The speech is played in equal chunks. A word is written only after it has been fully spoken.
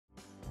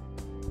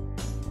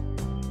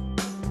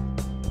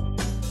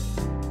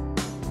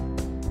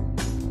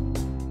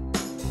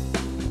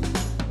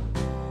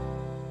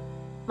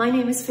My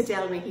name is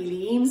Fidelma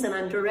Healy-Eames and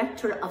I'm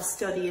Director of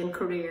Study and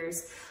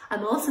Careers.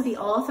 I'm also the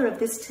author of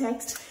this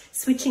text,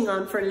 Switching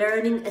On for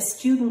Learning, a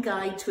Student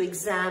Guide to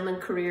Exam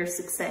and Career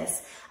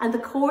Success. And the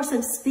course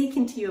I'm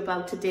speaking to you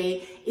about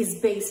today is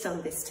based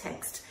on this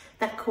text.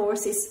 That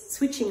course is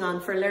Switching On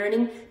for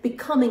Learning,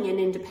 Becoming an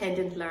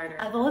Independent Learner.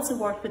 I've also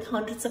worked with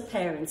hundreds of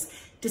parents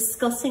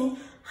discussing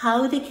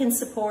how they can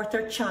support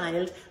their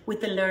child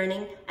with the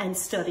learning and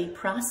study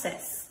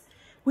process.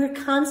 We're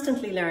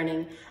constantly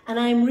learning, and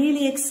I'm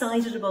really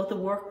excited about the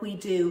work we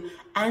do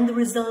and the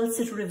results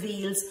it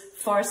reveals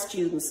for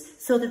students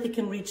so that they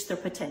can reach their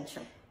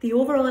potential. The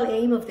overall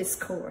aim of this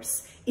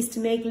course is to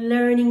make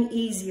learning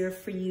easier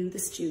for you, the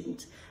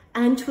student,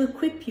 and to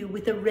equip you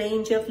with a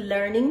range of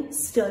learning,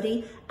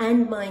 study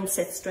and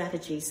mindset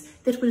strategies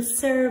that will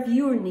serve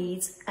your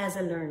needs as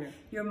a learner.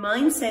 Your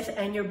mindset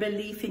and your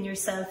belief in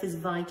yourself is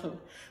vital.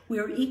 We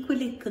are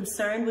equally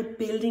concerned with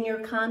building your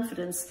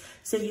confidence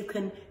so you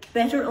can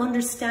better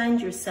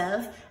understand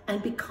yourself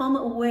and become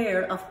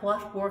aware of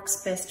what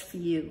works best for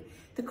you.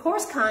 The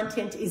course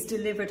content is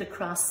delivered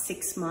across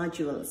 6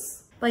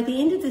 modules. By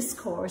the end of this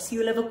course,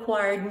 you'll have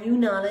acquired new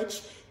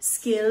knowledge,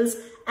 skills,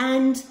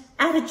 and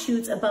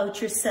attitudes about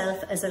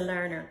yourself as a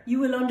learner. You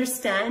will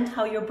understand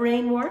how your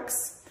brain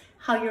works,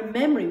 how your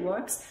memory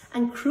works,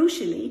 and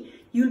crucially,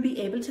 you'll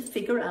be able to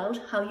figure out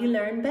how you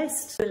learn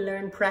best. You'll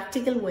learn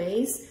practical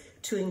ways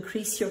to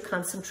increase your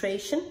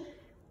concentration,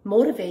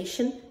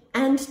 motivation,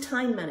 and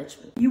time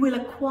management. You will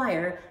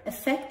acquire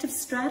effective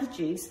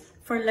strategies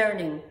for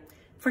learning,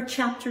 for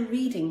chapter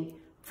reading,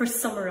 for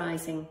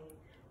summarizing.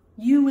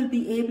 You will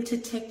be able to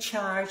take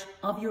charge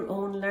of your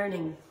own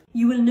learning.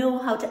 You will know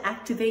how to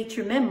activate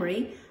your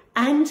memory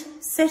and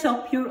set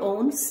up your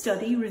own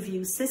study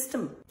review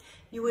system.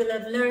 You will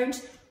have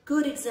learned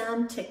good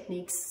exam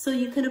techniques so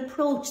you can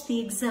approach the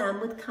exam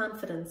with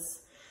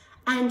confidence.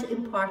 And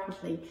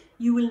importantly,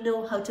 you will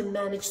know how to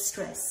manage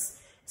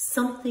stress,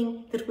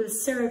 something that will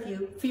serve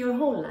you for your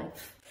whole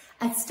life.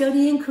 At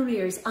Study and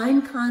Careers,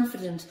 I'm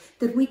confident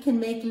that we can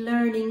make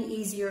learning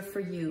easier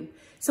for you.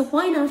 So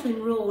why not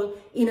enroll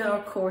in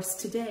our course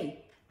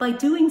today? By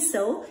doing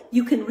so,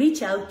 you can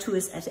reach out to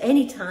us at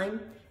any time.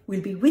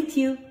 We'll be with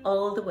you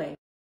all the way.